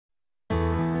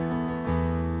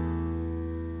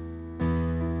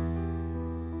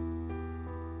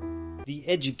The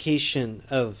Education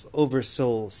of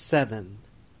OverSoul7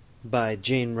 by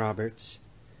Jane Roberts.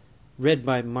 Read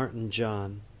by Martin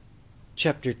John.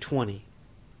 Chapter 20.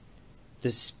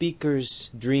 The Speaker's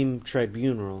Dream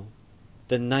Tribunal.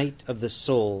 The Night of the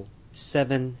Soul.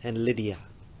 7 and Lydia.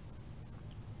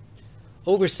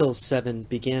 OverSoul7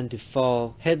 began to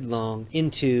fall headlong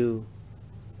into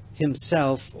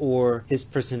himself or his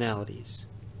personalities,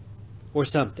 or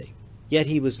something. Yet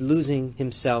he was losing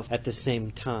himself at the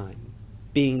same time,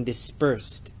 being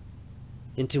dispersed.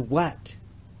 Into what?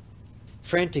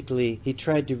 Frantically, he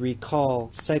tried to recall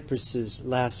Cypress's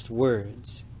last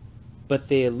words, but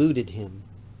they eluded him.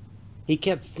 He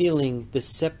kept feeling the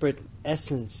separate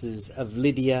essences of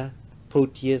Lydia,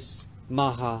 Proteus,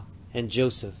 Maha, and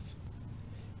Joseph.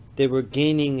 They were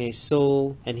gaining a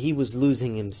soul, and he was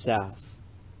losing himself.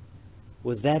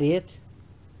 Was that it?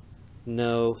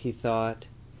 No, he thought.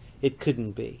 It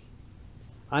couldn't be.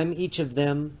 I'm each of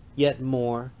them, yet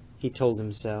more, he told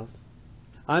himself.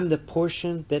 I'm the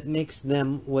portion that makes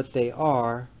them what they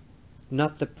are,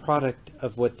 not the product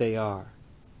of what they are.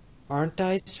 Aren't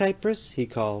I, Cypress? He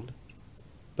called.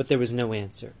 But there was no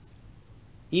answer.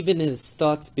 Even his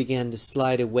thoughts began to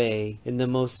slide away in the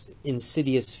most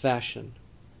insidious fashion.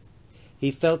 He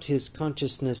felt his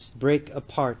consciousness break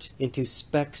apart into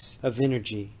specks of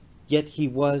energy, yet he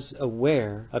was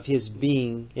aware of his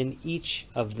being in each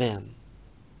of them,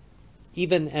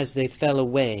 even as they fell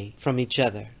away from each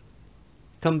other.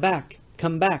 Come back,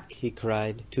 he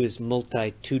cried to his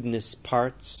multitudinous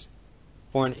parts.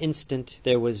 For an instant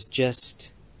there was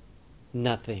just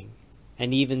nothing,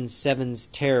 and even Seven's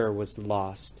terror was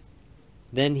lost.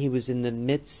 Then he was in the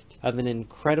midst of an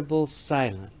incredible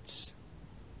silence.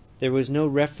 There was no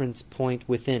reference point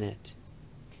within it.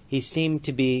 He seemed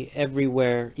to be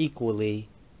everywhere equally,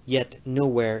 yet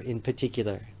nowhere in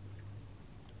particular.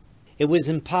 It was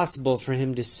impossible for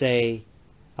him to say,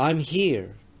 "I'm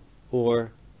here,"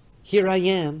 or "Here I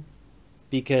am,"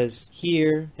 because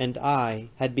here and I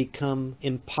had become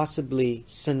impossibly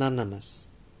synonymous.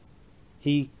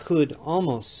 He could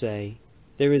almost say,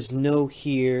 "There is no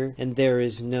here and there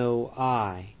is no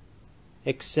I,"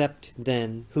 except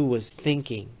then who was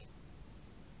thinking.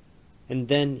 And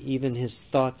then even his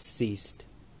thoughts ceased,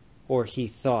 or he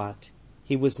thought.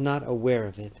 He was not aware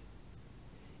of it.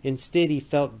 Instead he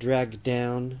felt dragged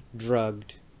down,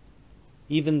 drugged.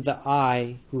 Even the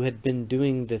I who had been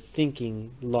doing the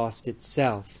thinking lost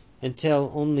itself,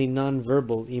 until only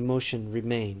non-verbal emotion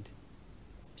remained.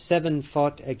 Seven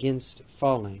fought against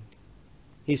falling.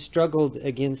 He struggled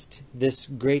against this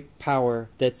great power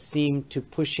that seemed to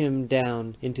push him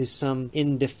down into some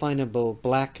indefinable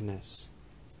blackness.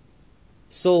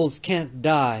 Souls can't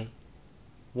die.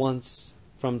 Once,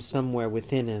 from somewhere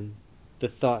within him, the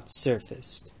thought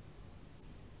surfaced.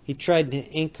 He tried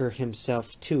to anchor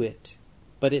himself to it,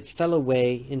 but it fell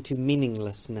away into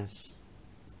meaninglessness.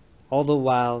 All the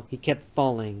while he kept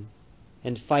falling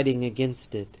and fighting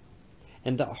against it,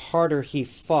 and the harder he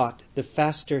fought, the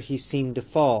faster he seemed to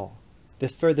fall. The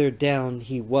further down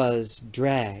he was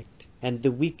dragged, and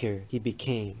the weaker he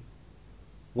became.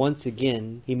 Once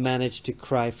again he managed to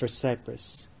cry for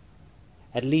Cypress.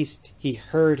 At least he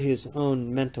heard his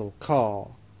own mental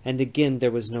call, and again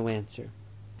there was no answer.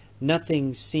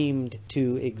 Nothing seemed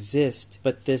to exist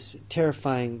but this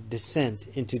terrifying descent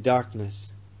into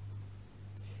darkness.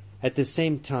 At the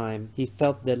same time he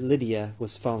felt that Lydia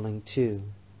was falling too,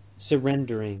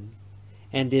 surrendering,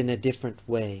 and in a different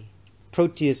way.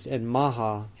 Proteus and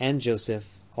Maha and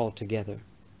Joseph all together.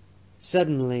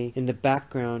 Suddenly, in the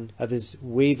background of his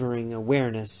wavering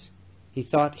awareness, he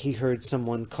thought he heard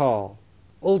someone call,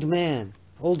 "Old man!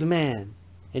 Old man!"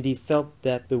 And he felt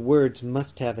that the words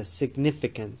must have a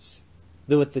significance,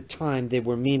 though at the time they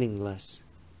were meaningless.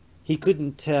 He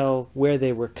couldn't tell where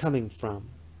they were coming from.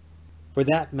 For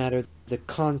that matter, the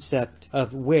concept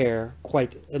of where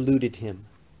quite eluded him.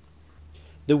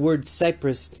 The word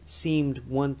Cypress seemed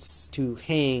once to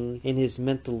hang in his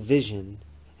mental vision,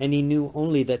 and he knew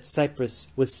only that Cypress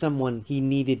was someone he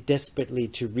needed desperately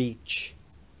to reach.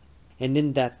 And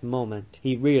in that moment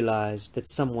he realized that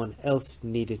someone else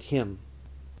needed him.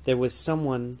 There was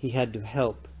someone he had to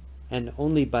help, and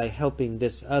only by helping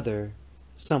this other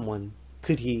someone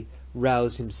could he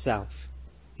rouse himself.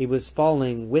 He was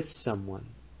falling with someone,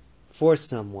 for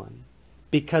someone,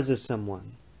 because of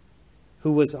someone,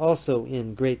 who was also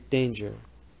in great danger.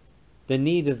 The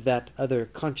need of that other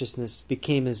consciousness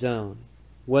became his own,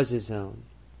 was his own.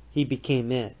 He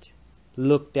became it,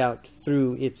 looked out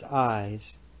through its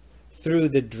eyes, through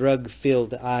the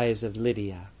drug-filled eyes of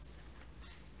Lydia.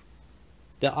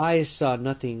 The eyes saw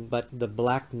nothing but the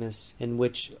blackness in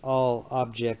which all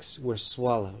objects were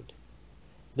swallowed.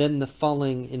 Then the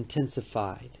falling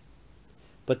intensified.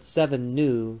 But Seven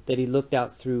knew that he looked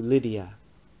out through Lydia,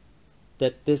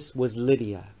 that this was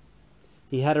Lydia.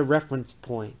 He had a reference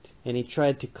point, and he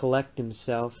tried to collect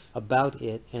himself about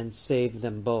it and save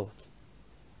them both.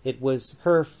 It was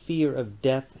her fear of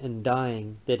death and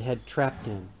dying that had trapped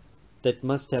him, that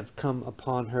must have come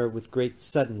upon her with great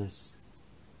suddenness.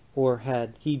 Or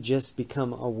had he just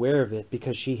become aware of it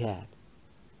because she had?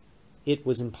 It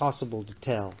was impossible to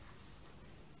tell.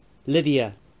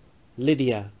 "Lydia!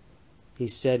 Lydia!" He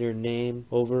said her name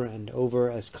over and over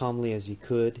as calmly as he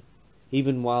could,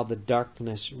 even while the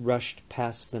darkness rushed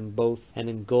past them both and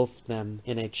engulfed them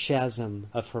in a chasm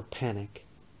of her panic.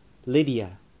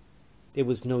 Lydia! It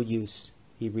was no use,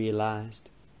 he realized.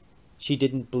 She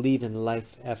didn't believe in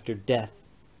life after death,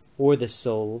 or the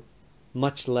soul,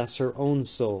 much less her own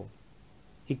soul.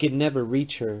 He could never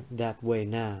reach her that way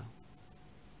now.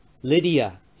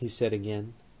 "Lydia!" he said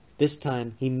again. This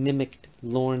time he mimicked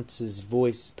Lawrence's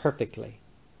voice perfectly.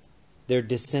 Their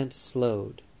descent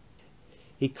slowed.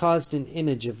 He caused an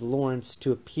image of Lawrence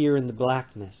to appear in the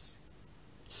blackness.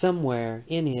 Somewhere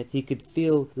in it he could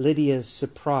feel Lydia's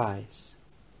surprise,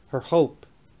 her hope,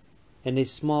 and a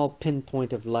small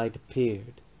pinpoint of light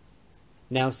appeared.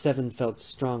 Now Seven felt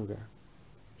stronger.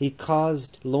 He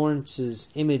caused Lawrence's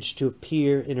image to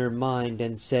appear in her mind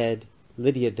and said,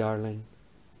 "Lydia, darling,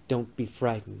 don't be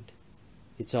frightened.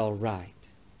 It's all right."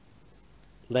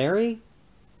 "Larry?"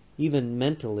 Even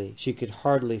mentally she could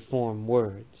hardly form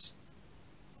words.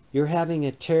 "You're having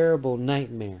a terrible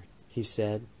nightmare," he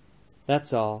said.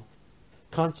 "That's all.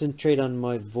 Concentrate on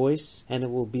my voice and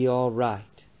it will be all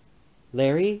right.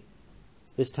 Larry?"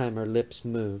 This time her lips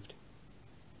moved.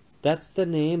 "That's the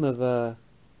name of a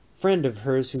friend of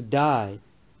hers who died,"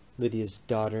 Lydia's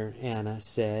daughter Anna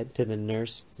said to the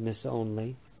nurse, Miss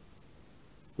Onley.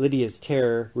 Lydia's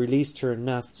terror released her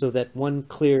enough so that one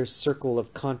clear circle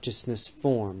of consciousness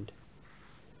formed.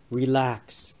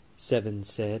 "Relax," Seven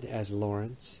said as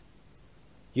Lawrence.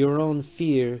 "Your own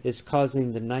fear is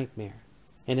causing the nightmare,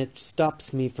 and it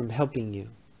stops me from helping you."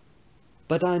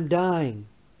 "But I'm dying!"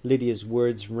 Lydia's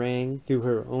words rang through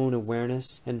her own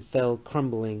awareness and fell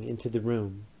crumbling into the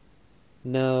room.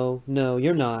 No,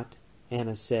 you're not,"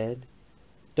 Anna said.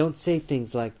 "Don't say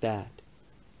things like that."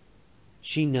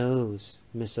 "She knows,"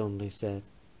 Miss Onley said.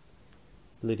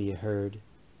 Lydia heard.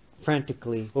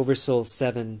 Frantically,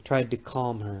 OverSoul7 tried to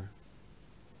calm her.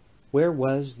 Where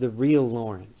was the real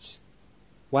Lawrence?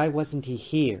 Why wasn't he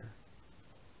here?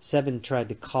 Seven tried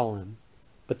to call him,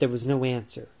 but there was no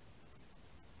answer.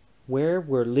 Where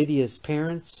were Lydia's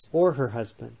parents or her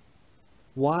husband?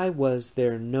 Why was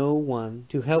there no one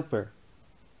to help her?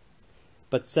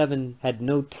 But Seven had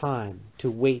no time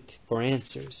to wait for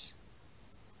answers.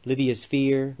 Lydia's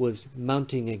fear was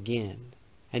mounting again,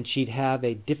 and she'd have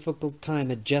a difficult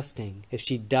time adjusting if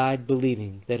she died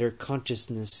believing that her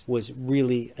consciousness was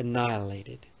really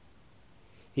annihilated.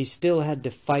 He still had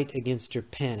to fight against her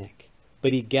panic,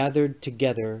 but he gathered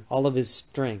together all of his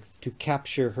strength to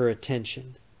capture her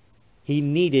attention. He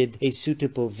needed a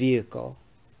suitable vehicle.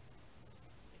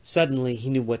 Suddenly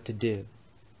he knew what to do,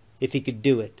 if he could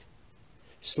do it.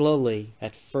 Slowly,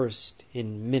 at first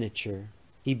in miniature,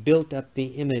 he built up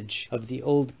the image of the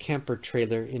old camper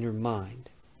trailer in her mind.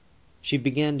 She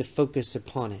began to focus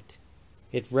upon it.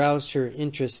 It roused her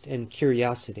interest and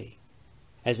curiosity.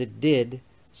 As it did,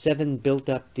 Seven built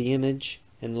up the image,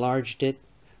 enlarged it,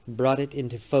 brought it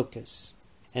into focus,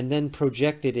 and then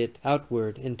projected it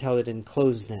outward until it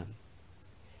enclosed them.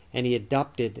 And he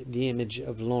adopted the image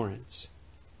of Lawrence.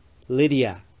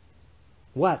 "Lydia!"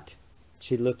 "What?"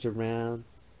 She looked around,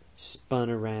 spun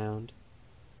around.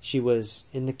 She was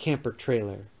in the camper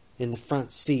trailer, in the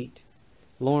front seat.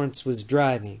 Lawrence was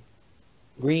driving.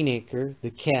 Greenacre,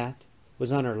 the cat,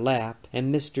 was on her lap,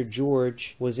 and Mr.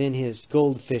 George was in his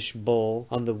goldfish bowl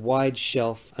on the wide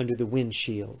shelf under the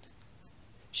windshield.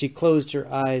 She closed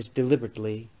her eyes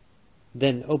deliberately,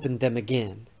 then opened them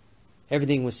again.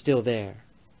 Everything was still there.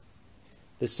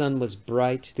 The sun was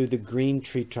bright through the green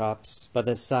treetops by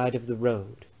the side of the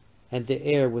road, and the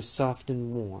air was soft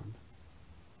and warm.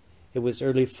 It was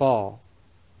early fall.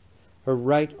 Her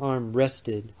right arm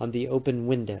rested on the open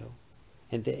window,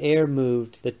 and the air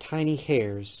moved the tiny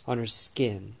hairs on her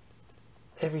skin.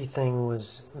 Everything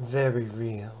was very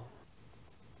real.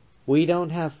 "We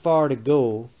don't have far to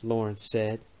go," Lawrence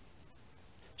said.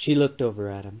 She looked over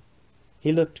at him.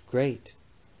 He looked great,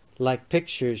 like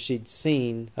pictures she'd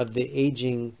seen of the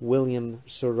aging William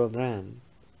Sauroran.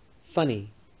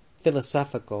 Funny,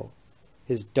 philosophical,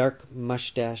 his dark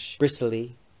mustache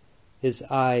bristly, his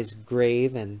eyes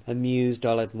grave and amused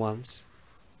all at once.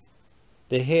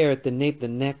 The hair at the nape of the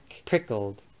neck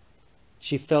prickled.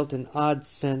 She felt an odd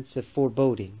sense of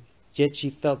foreboding, yet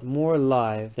she felt more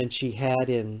alive than she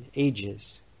had in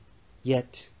ages.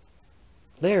 Yet,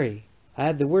 "Larry, I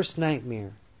had the worst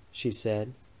nightmare," she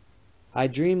said. "I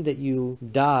dreamed that you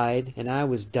died and I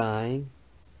was dying,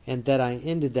 and that I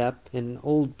ended up in an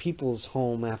old people's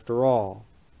home after all."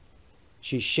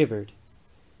 She shivered.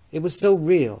 It was so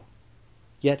real.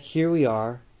 Yet here we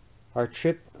are, our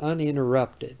trip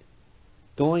uninterrupted,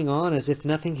 going on as if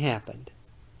nothing happened.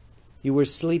 You were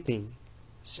sleeping,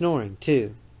 snoring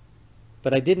too.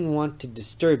 But I didn't want to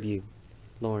disturb you,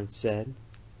 Lawrence said.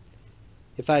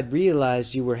 If I'd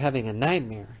realized you were having a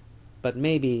nightmare, but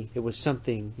maybe it was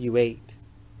something you ate.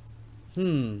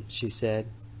 She said.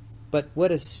 But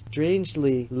what a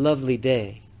strangely lovely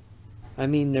day. I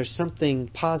mean, there's something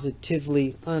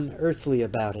positively unearthly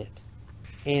about it.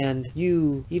 And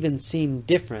you even seem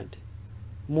different,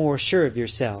 more sure of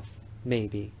yourself,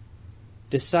 maybe.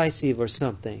 Decisive or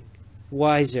something.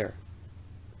 Wiser.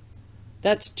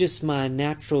 That's just my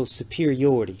natural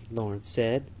superiority, Lawrence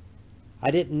said.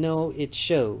 I didn't know it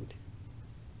showed.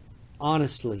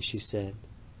 Honestly, she said.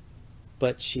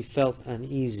 But she felt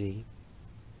uneasy.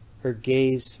 Her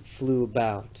gaze flew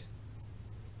about.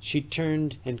 She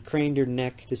turned and craned her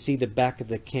neck to see the back of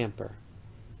the camper.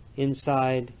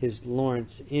 Inside his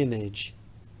Lawrence image,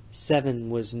 7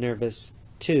 was nervous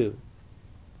too.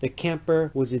 The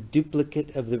camper was a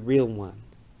duplicate of the real one.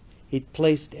 He'd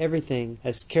placed everything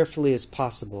as carefully as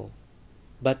possible,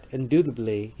 but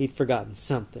indubitably he'd forgotten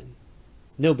something.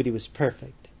 Nobody was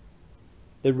perfect.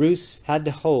 The ruse had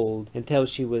to hold until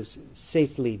she was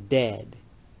safely dead,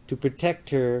 to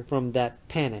protect her from that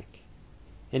panic,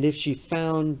 and if she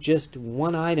found just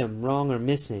one item wrong or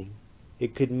missing,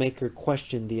 it could make her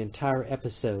question the entire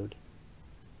episode.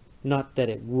 Not that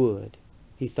it would,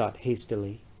 he thought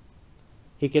hastily.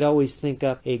 He could always think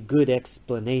up a good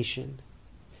explanation.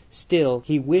 Still,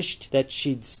 he wished that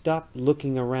she'd stop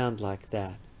looking around like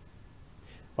that.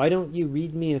 "Why don't you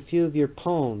read me a few of your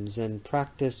poems and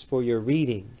practice for your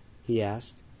reading?" he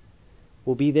asked.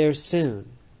 "We'll be there soon."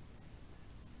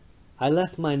 "I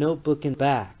left my notebook in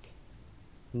back."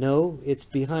 "No, it's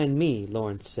behind me,"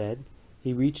 Lawrence said.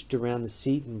 He reached around the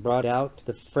seat and brought out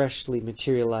the freshly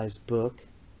materialized book.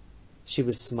 She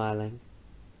was smiling.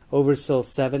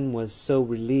 OverSoul7 was so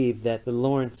relieved that the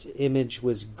Lawrence image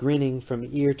was grinning from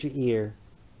ear to ear.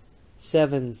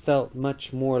 7 felt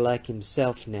much more like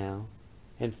himself now,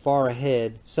 and far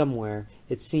ahead, somewhere,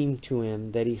 it seemed to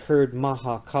him that he heard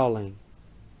Maha calling.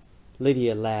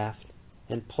 Lydia laughed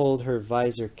and pulled her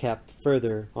visor cap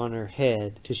further on her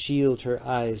head to shield her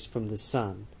eyes from the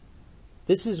sun.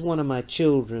 "This is one of my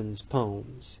children's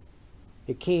poems.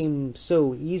 It came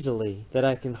so easily that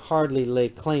I can hardly lay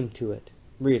claim to it,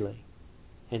 really."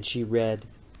 And she read,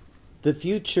 "The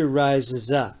future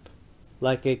rises up,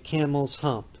 like a camel's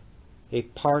hump, a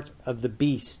part of the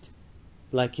beast,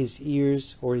 like his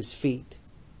ears or his feet.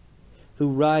 Who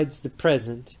rides the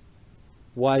present,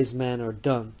 wise man or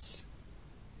dunce,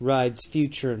 rides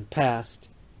future and past,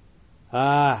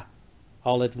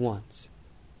 all at once."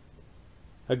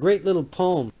 "A great little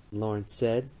poem," Lawrence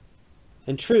said.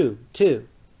 "And true, too."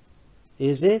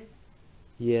 "Is it?"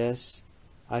 "Yes,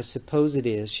 I suppose it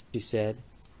is," she said.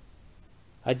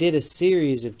 "I did a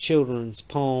series of children's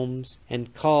poems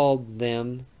and called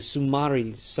them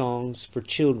Sumari Songs for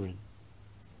Children.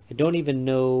 I don't even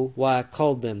know why I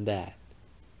called them that.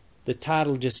 The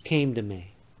title just came to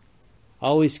me. I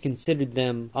always considered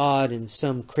them odd in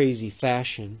some crazy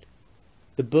fashion.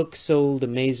 The book sold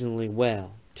amazingly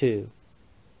well, too.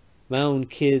 My own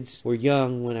kids were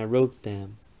young when I wrote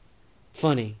them.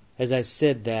 Funny, as I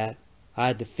said that, I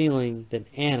had the feeling that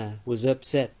Anna was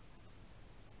upset.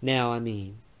 Now,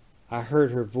 I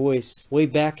heard her voice way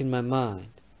back in my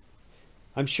mind.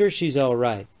 I'm sure she's all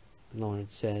right,"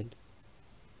 Lawrence said.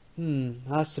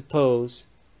 I suppose."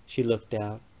 She looked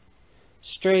out.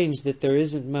 "Strange that there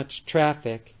isn't much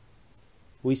traffic.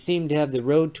 We seem to have the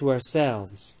road to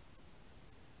ourselves."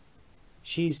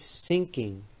 "She's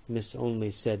sinking," Miss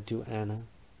Onley said to Anna.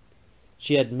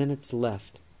 She had minutes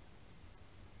left.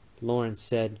 Lawrence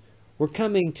said, "We're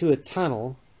coming to a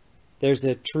tunnel. There's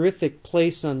a terrific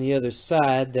place on the other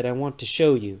side that I want to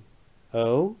show you."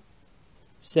 "Oh?"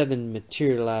 7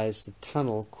 materialized the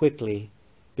tunnel quickly,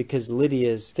 because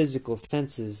Lydia's physical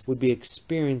senses would be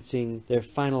experiencing their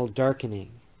final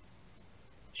darkening.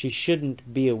 She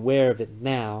shouldn't be aware of it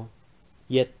now,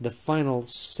 yet the final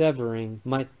severing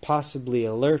might possibly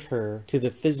alert her to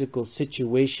the physical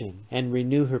situation and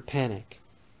renew her panic.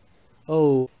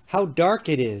 "Oh, how dark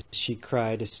it is!" she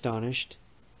cried, astonished.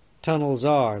 "Tunnels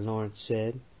are," Lawrence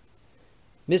said.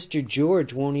 "Mr.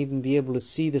 George won't even be able to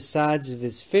see the sides of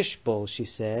his fishbowl," she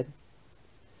said.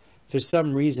 For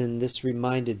some reason this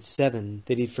reminded Seven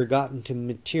that he'd forgotten to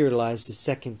materialize the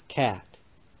second cat.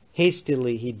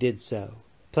 Hastily he did so,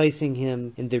 placing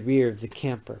him in the rear of the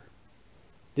camper.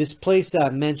 "This place I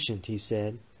mentioned," he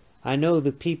said. "I know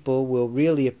the people will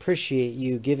really appreciate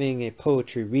you giving a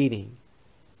poetry reading.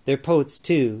 They're poets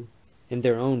too, in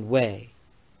their own way.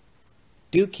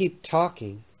 Do keep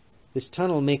talking. This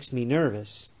tunnel makes me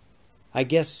nervous. I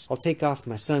guess I'll take off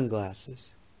my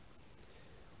sunglasses.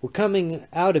 We're coming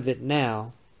out of it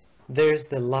now. There's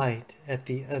the light at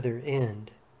the other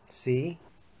end. See?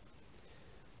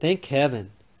 Thank heaven.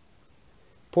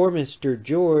 Poor Mr.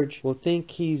 George will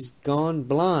think he's gone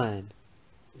blind.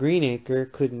 Greenacre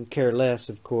couldn't care less,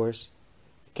 of course.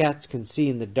 Cats can see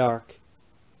in the dark."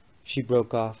 She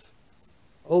broke off.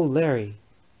 "Oh, Larry,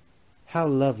 how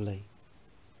lovely."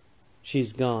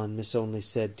 "She's gone," Miss Olney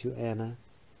said to Anna,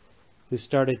 who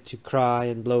started to cry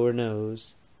and blow her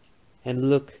nose,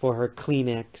 and look for her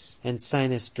Kleenex and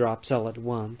sinus drops all at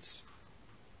once.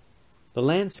 "The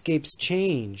landscape's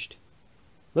changed.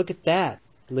 Look at that,"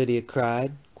 Lydia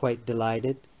cried, quite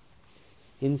delighted.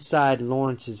 Inside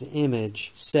Lawrence's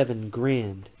image, Seven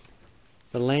grinned.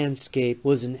 The landscape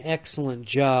was an excellent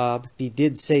job, if he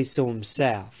did say so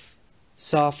himself.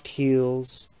 Soft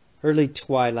hills, early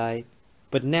twilight,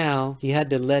 but now he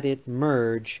had to let it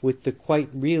merge with the quite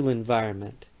real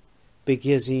environment,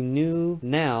 because he knew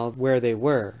now where they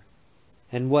were,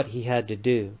 and what he had to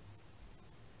do.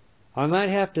 "I might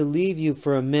have to leave you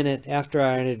for a minute after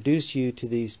I introduce you to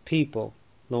these people,"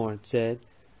 Lawrence said.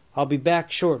 "I'll be back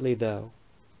shortly, though.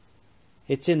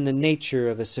 It's in the nature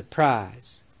of a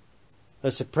surprise."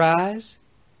 "A surprise?"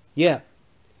 "Yep."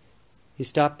 He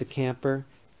stopped the camper,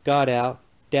 got out,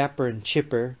 dapper and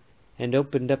chipper, and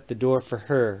opened up the door for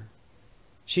her.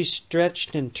 She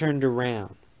stretched and turned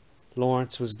around.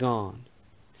 Lawrence was gone.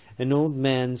 An old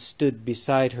man stood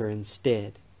beside her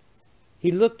instead.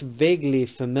 He looked vaguely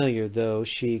familiar, though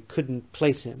she couldn't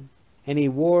place him, and he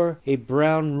wore a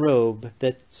brown robe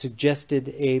that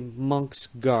suggested a monk's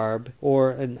garb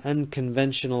or an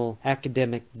unconventional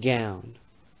academic gown.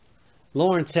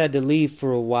 "Lawrence had to leave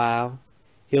for a while.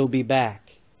 He'll be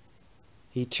back.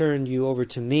 He turned you over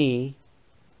to me,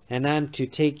 and I'm to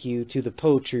take you to the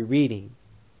poetry reading.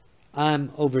 I'm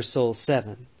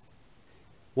OverSoul7.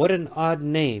 "What an odd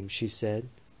name," she said.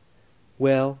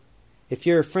 "Well, if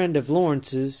you're a friend of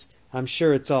Lawrence's, I'm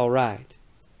sure it's all right.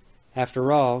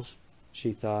 After all,"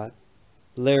 she thought,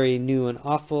 "Larry knew an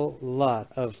awful lot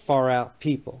of far-out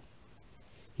people.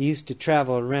 He used to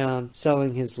travel around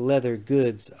selling his leather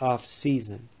goods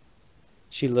off-season."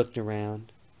 She looked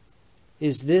around.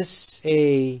 "Is this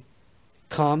a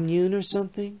commune or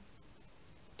something?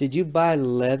 Did you buy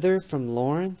leather from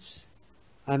Lawrence?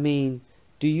 I mean,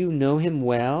 do you know him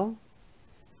well?"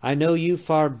 "I know you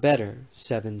far better,"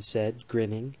 Seven said,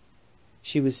 grinning.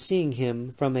 She was seeing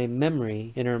him from a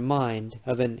memory in her mind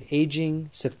of an aging,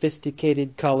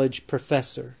 sophisticated college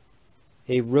professor,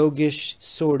 a roguish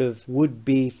sort of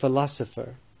would-be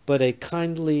philosopher, but a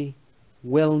kindly,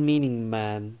 well-meaning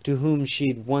man to whom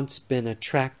she'd once been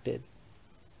attracted.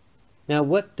 "Now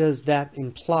what does that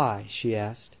imply?" she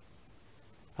asked.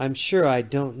 "I'm sure I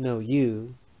don't know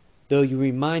you, though you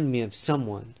remind me of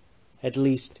someone. At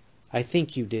least, I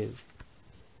think you do."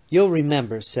 "You'll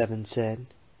remember," Seven said.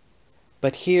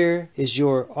 "But here is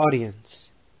your audience.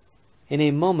 In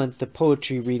a moment the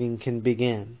poetry reading can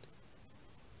begin."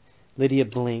 Lydia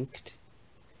blinked.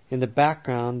 In the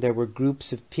background there were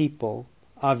groups of people,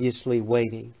 obviously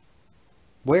waiting.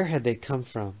 Where had they come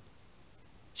from?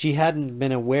 She hadn't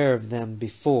been aware of them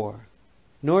before,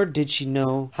 nor did she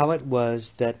know how it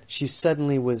was that she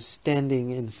suddenly was standing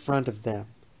in front of them,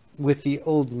 with the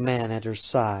old man at her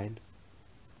side.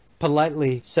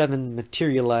 Politely, Seven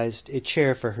materialized a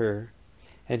chair for her,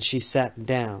 and she sat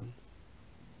down.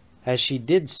 As she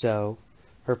did so,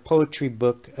 her poetry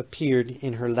book appeared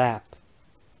in her lap.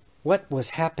 What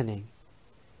was happening?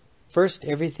 First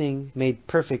everything made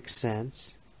perfect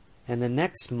sense, and the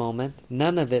next moment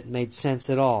none of it made sense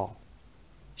at all.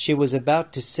 She was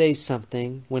about to say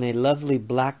something when a lovely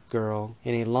black girl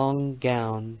in a long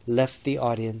gown left the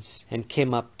audience and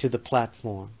came up to the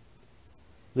platform.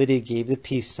 Lydia gave the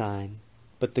peace sign,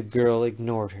 but the girl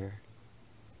ignored her.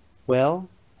 "Well,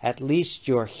 at least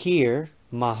you're here,"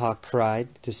 Maha cried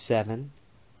to Seven.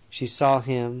 She saw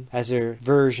him as her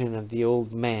version of the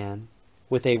old man,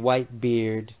 with a white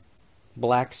beard,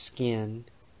 black skin,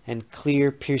 and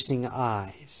clear piercing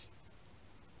eyes.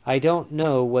 "I don't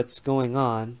know what's going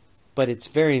on, but it's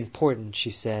very important," she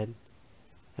said.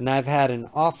 "And I've had an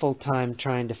awful time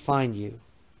trying to find you.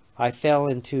 I fell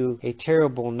into a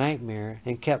terrible nightmare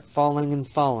and kept falling and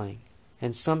falling,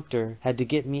 and Sumter had to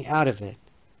get me out of it.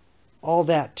 All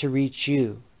that to reach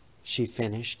you, she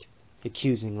finished,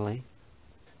 accusingly.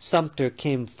 Sumter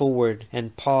came forward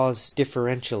and paused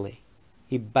deferentially.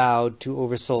 He bowed to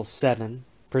OverSoul7,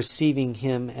 perceiving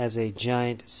him as a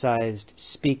giant-sized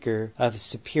speaker of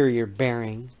superior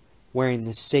bearing, wearing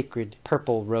the sacred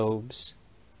purple robes.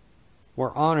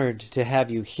 "We're honored to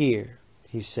have you here,"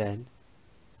 he said.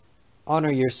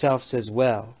 "Honor yourselves as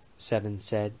well," 7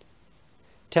 said.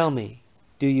 "Tell me,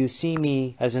 do you see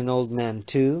me as an old man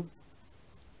too?"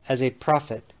 "As a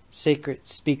prophet, sacred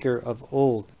speaker of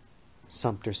old,"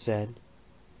 Sumter said.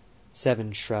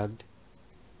 7 shrugged.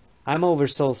 "I'm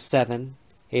OverSoul7,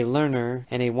 a learner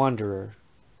and a wanderer.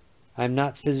 I'm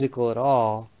not physical at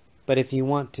all, but if you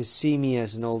want to see me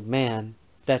as an old man,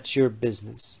 that's your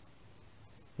business."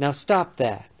 "Now stop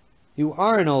that! You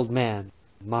are an old man,"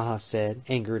 Maha said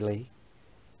angrily.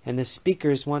 "And the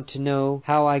speakers want to know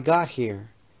how I got here.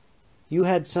 You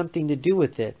had something to do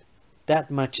with it,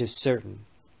 that much is certain.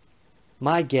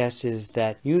 My guess is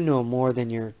that you know more than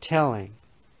you're telling."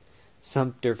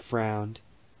 Sumter frowned.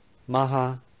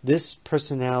 "Maha, this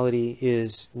personality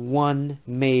is one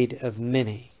made of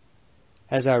many.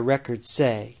 As our records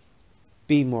say,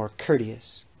 be more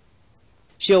courteous."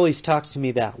 "She always talks to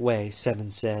me that way,"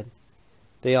 7 said.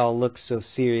 They all looked so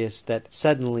serious that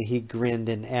suddenly he grinned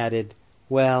and added,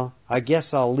 "Well, I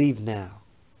guess I'll leave now.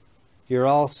 You're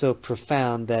all so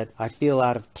profound that I feel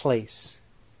out of place."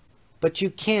 "But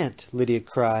you can't," Lydia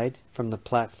cried from the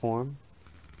platform.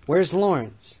 "Where's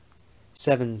Lawrence?"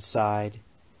 7 sighed.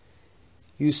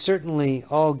 "You certainly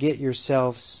all get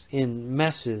yourselves in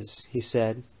messes," he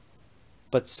said.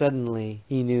 But suddenly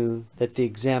he knew that the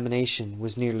examination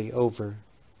was nearly over.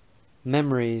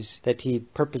 Memories that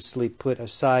he'd purposely put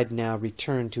aside now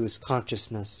returned to his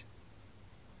consciousness.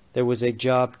 There was a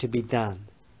job to be done.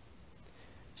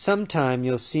 "Sometime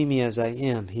you'll see me as I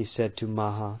am," he said to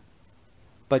Maha.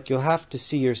 "But you'll have to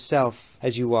see yourself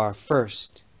as you are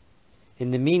first.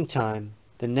 In the meantime,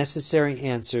 the necessary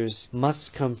answers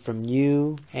must come from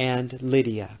you and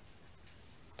Lydia.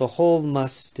 The whole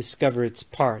must discover its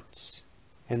parts,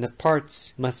 and the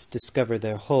parts must discover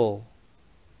their whole."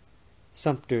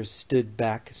 Sumter stood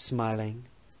back, smiling.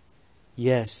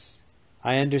 "Yes,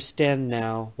 I understand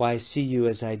now why I see you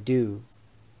as I do.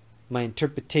 My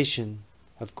interpretation,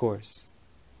 of course.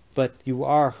 But you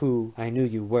are who I knew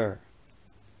you were."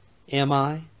 "Am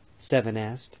I?" 7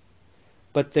 asked.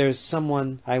 "But there's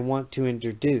someone I want to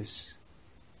introduce.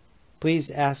 Please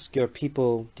ask your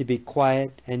people to be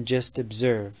quiet and just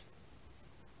observe."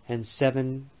 And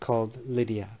 7 called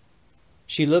Lydia.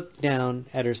 She looked down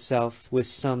at herself with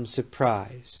some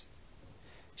surprise.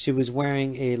 She was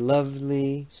wearing a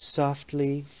lovely,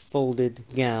 softly folded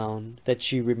gown that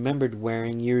she remembered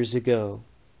wearing years ago,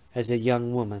 as a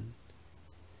young woman.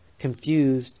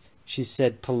 Confused, she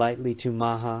said politely to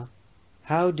Maha,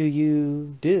 "How do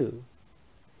you do?"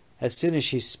 As soon as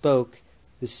she spoke,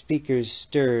 the speakers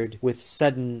stirred with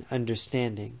sudden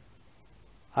understanding.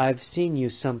 "I've seen you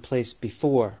someplace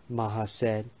before," Maha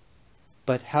said.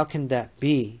 "But how can that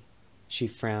be?" She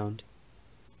frowned.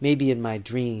 "Maybe in my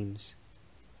dreams.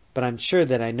 But I'm sure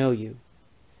that I know you."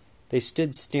 They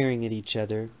stood staring at each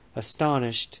other,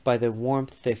 astonished by the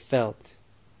warmth they felt.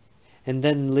 And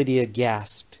then Lydia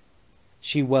gasped.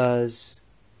 She was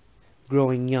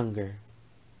growing younger.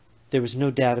 There was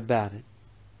no doubt about it.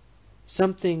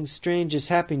 "Something strange is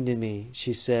happening to me,"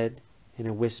 she said in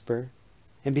a whisper.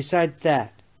 "And besides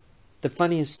that, the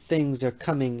funniest things are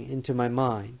coming into my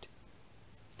mind.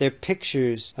 They're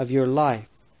pictures of your life,"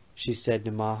 she said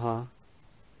to Maha.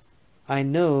 "I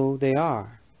know they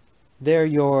are. They're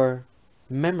your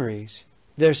memories.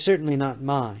 They're certainly not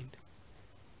mine."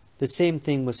 The same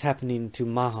thing was happening to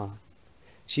Maha.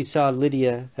 She saw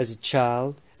Lydia as a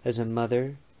child, as a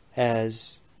mother,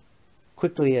 as...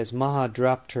 Quickly as Maha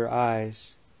dropped her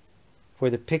eyes, for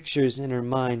the pictures in her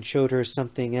mind showed her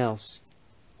something else,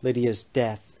 Lydia's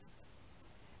death.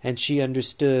 And she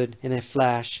understood in a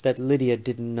flash that Lydia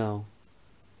didn't know.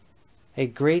 A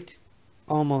great,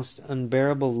 almost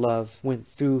unbearable love went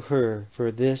through her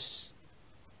for this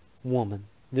woman,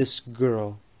 this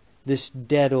girl, this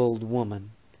dead old woman.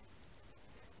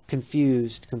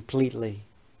 Confused completely,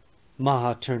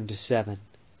 Maha turned to 7.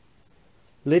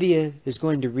 "Lydia is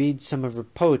going to read some of her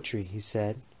poetry," he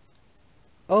said.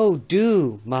 "Oh,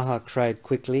 do!" Maha cried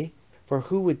quickly, for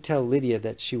who would tell Lydia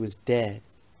that she was dead?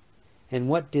 And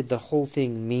what did the whole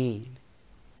thing mean?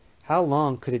 How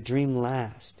long could a dream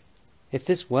last, if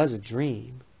this was a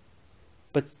dream?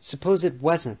 But suppose it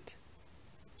wasn't?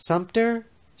 "Sumter?"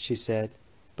 she said,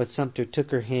 but Sumter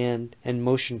took her hand and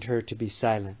motioned her to be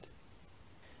silent.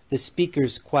 The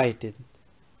speakers quieted.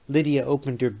 Lydia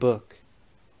opened her book.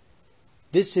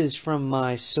 "This is from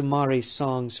my Sumari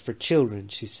songs for children,"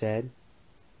 she said,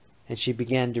 and she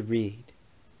began to read.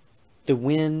 The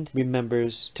wind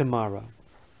remembers tomorrow.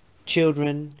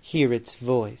 Children hear its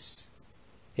voice.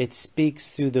 It speaks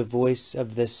through the voice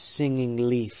of the singing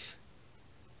leaf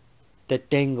that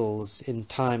dangles in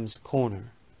time's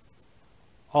corner.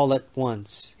 All at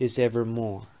once is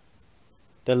evermore.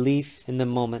 The leaf in the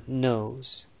moment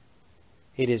knows.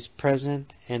 It is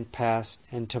present and past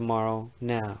and tomorrow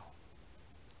now.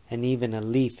 And even a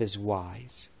leaf is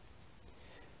wise.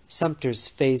 Sumter's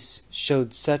face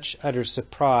showed such utter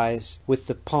surprise with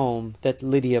the poem that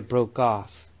Lydia broke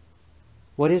off.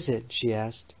 "What is it?" she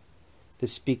asked. The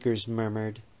speakers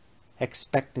murmured.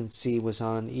 Expectancy was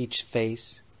on each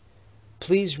face.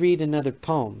 "Please read another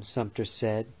poem," Sumter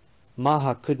said.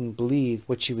 Maha couldn't believe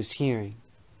what she was hearing.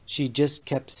 She just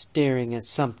kept staring at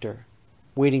Sumter,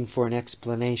 waiting for an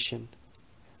explanation.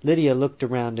 Lydia looked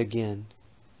around again.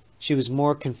 She was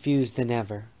more confused than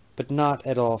ever, but not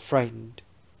at all frightened.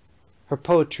 Her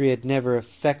poetry had never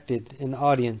affected an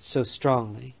audience so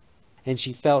strongly, and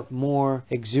she felt more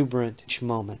exuberant each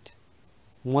moment.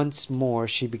 Once more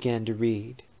she began to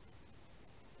read.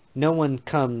 No one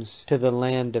comes to the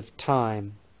land of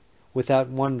time without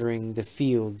wandering the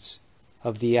fields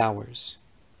of the hours,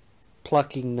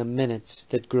 plucking the minutes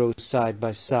that grow side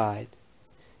by side,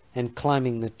 and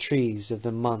climbing the trees of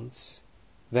the months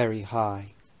very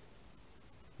high.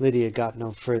 Lydia got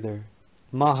no further.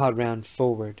 Maha ran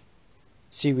forward.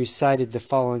 She recited the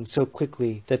following so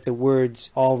quickly that the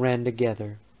words all ran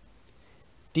together.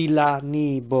 "Dila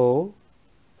ni bo,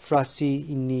 frasi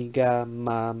iniga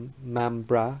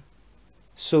mambra,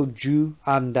 soju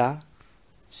anda,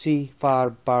 si far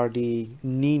bardi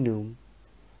ninum,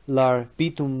 lar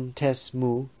bitum tes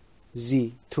mu,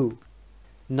 zi tu."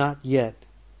 "Not yet.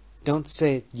 Don't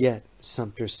say it yet,"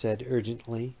 Sumter said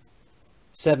urgently.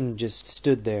 Seven just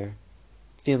stood there,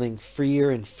 feeling freer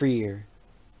and freer,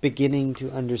 beginning to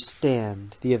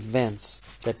understand the events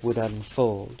that would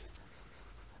unfold.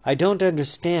 "I don't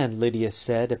understand," Lydia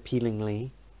said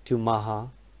appealingly to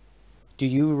Maha. "Do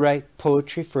you write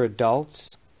poetry for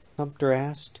adults?" Sumter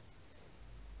asked.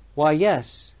 "Why,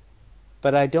 yes,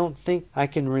 but I don't think I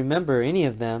can remember any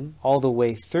of them all the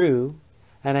way through,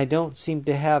 and I don't seem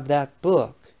to have that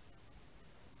book."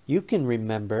 "You can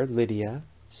remember, Lydia,"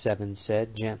 Seven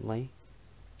said gently.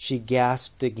 She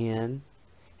gasped again.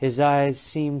 His eyes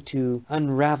seemed to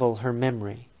unravel her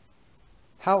memory.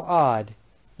 "How odd!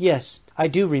 Yes, I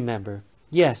do remember.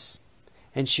 Yes."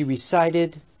 And she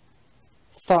recited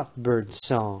Thought-Bird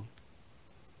Song.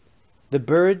 "The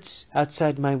birds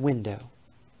outside my window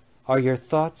are your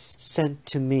thoughts sent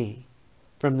to me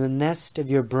from the nest of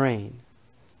your brain.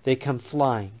 They come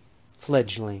flying,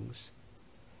 fledglings.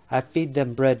 I feed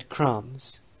them bread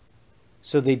crumbs,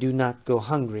 so they do not go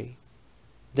hungry.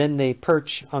 Then they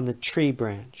perch on the tree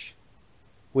branch,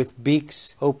 with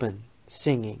beaks open,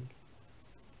 singing.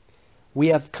 We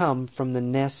have come from the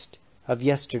nest of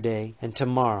yesterday and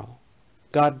tomorrow.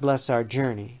 God bless our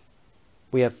journey.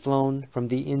 We have flown from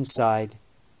the inside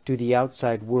to the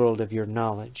outside world of your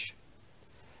knowledge.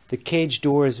 The cage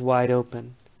door is wide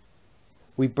open.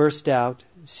 We burst out,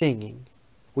 singing.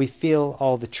 We feel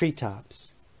all the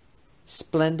treetops,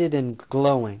 splendid and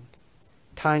glowing,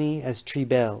 tiny as tree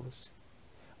bells.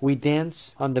 We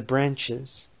dance on the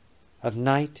branches of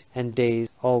night and days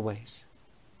always.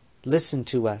 Listen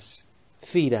to us,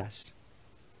 feed us.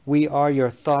 We are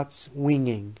your thoughts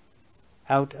winging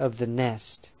out of the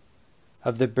nest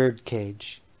of the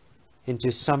birdcage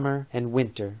into summer and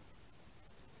winter.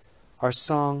 Our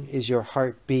song is your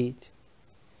heartbeat.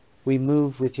 We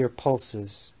move with your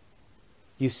pulses.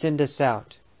 You send us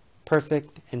out,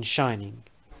 perfect and shining,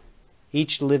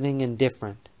 each living and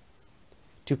different,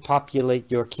 to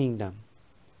populate your kingdom.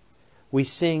 We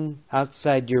sing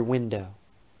outside your window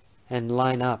and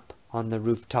line up on the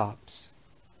rooftops."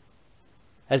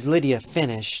 As Lydia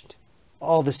finished,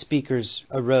 all the speakers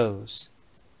arose.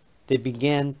 They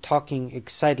began talking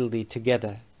excitedly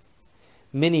together.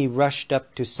 Many rushed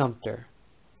up to Sumter.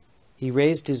 He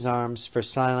raised his arms for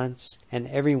silence, and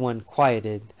everyone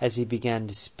quieted as he began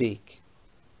to speak.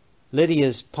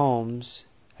 Lydia's poems,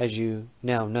 as you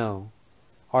now know,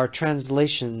 are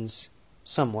translations,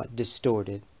 somewhat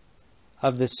distorted,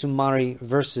 of the Sumari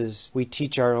verses we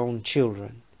teach our own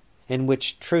children, in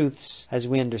which truths, as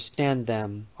we understand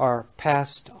them, are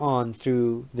passed on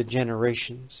through the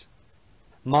generations.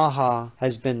 Maha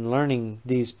has been learning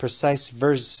these precise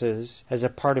verses as a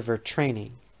part of her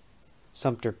training.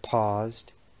 Sumter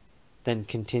paused, then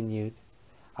continued.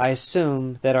 "I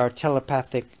assume that our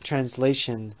telepathic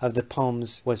translation of the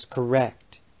poems was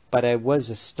correct, but I was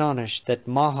astonished that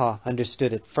Maha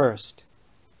understood it first.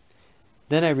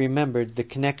 Then I remembered the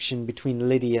connection between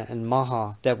Lydia and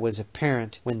Maha that was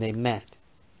apparent when they met.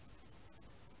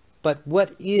 "But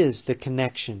what is the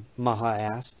connection?" Maha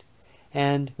asked.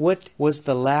 "And what was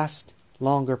the last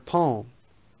longer poem?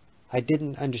 I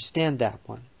didn't understand that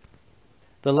one."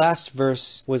 "The last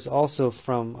verse was also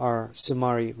from our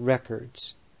Sumari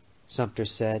records," Sumter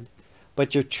said,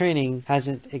 "but your training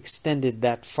hasn't extended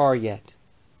that far yet.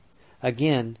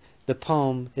 Again, the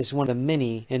poem is one of the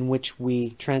many in which we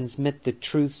transmit the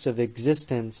truths of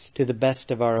existence to the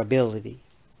best of our ability.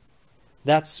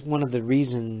 That's one of the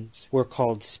reasons we're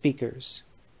called speakers.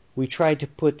 We try to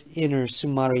put inner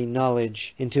Sumari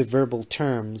knowledge into verbal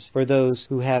terms for those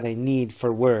who have a need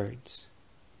for words.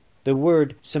 The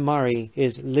word Sumari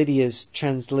is Lydia's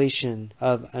translation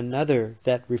of another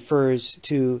that refers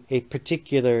to a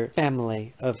particular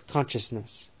family of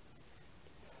consciousness.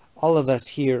 All of us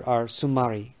here are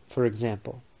Sumari, for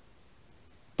example."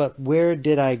 "But where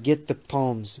did I get the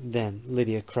poems, then?"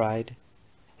 Lydia cried.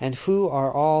 "And who are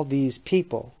all these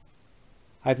people?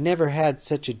 I've never had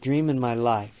such a dream in my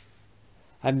life.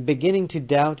 I'm beginning to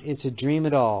doubt it's a dream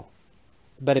at all.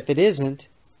 But if it isn't,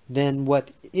 then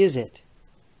what is it?"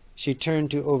 She turned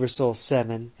to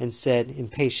OverSoul7 and said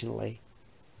impatiently,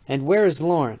 "And where is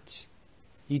Lawrence?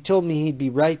 You told me he'd be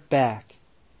right back.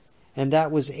 And that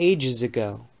was ages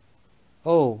ago.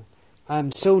 Oh,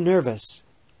 I'm so nervous.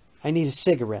 I need a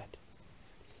cigarette."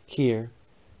 "Here,"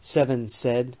 7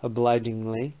 said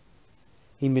obligingly.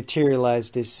 He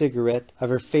materialized a cigarette of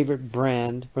her favorite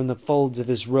brand from the folds of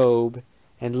his robe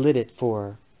and lit it for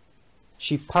her.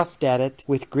 She puffed at it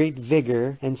with great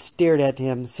vigor and stared at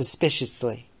him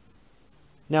suspiciously.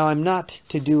 "Now I'm not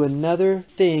to do another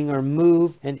thing or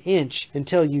move an inch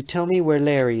until you tell me where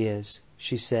Larry is,"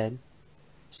 she said.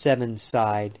 7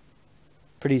 sighed.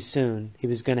 Pretty soon he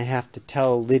was going to have to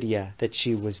tell Lydia that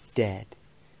she was dead.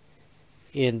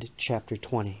 End chapter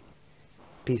 20.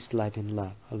 Peace, light, and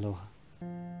love. Aloha.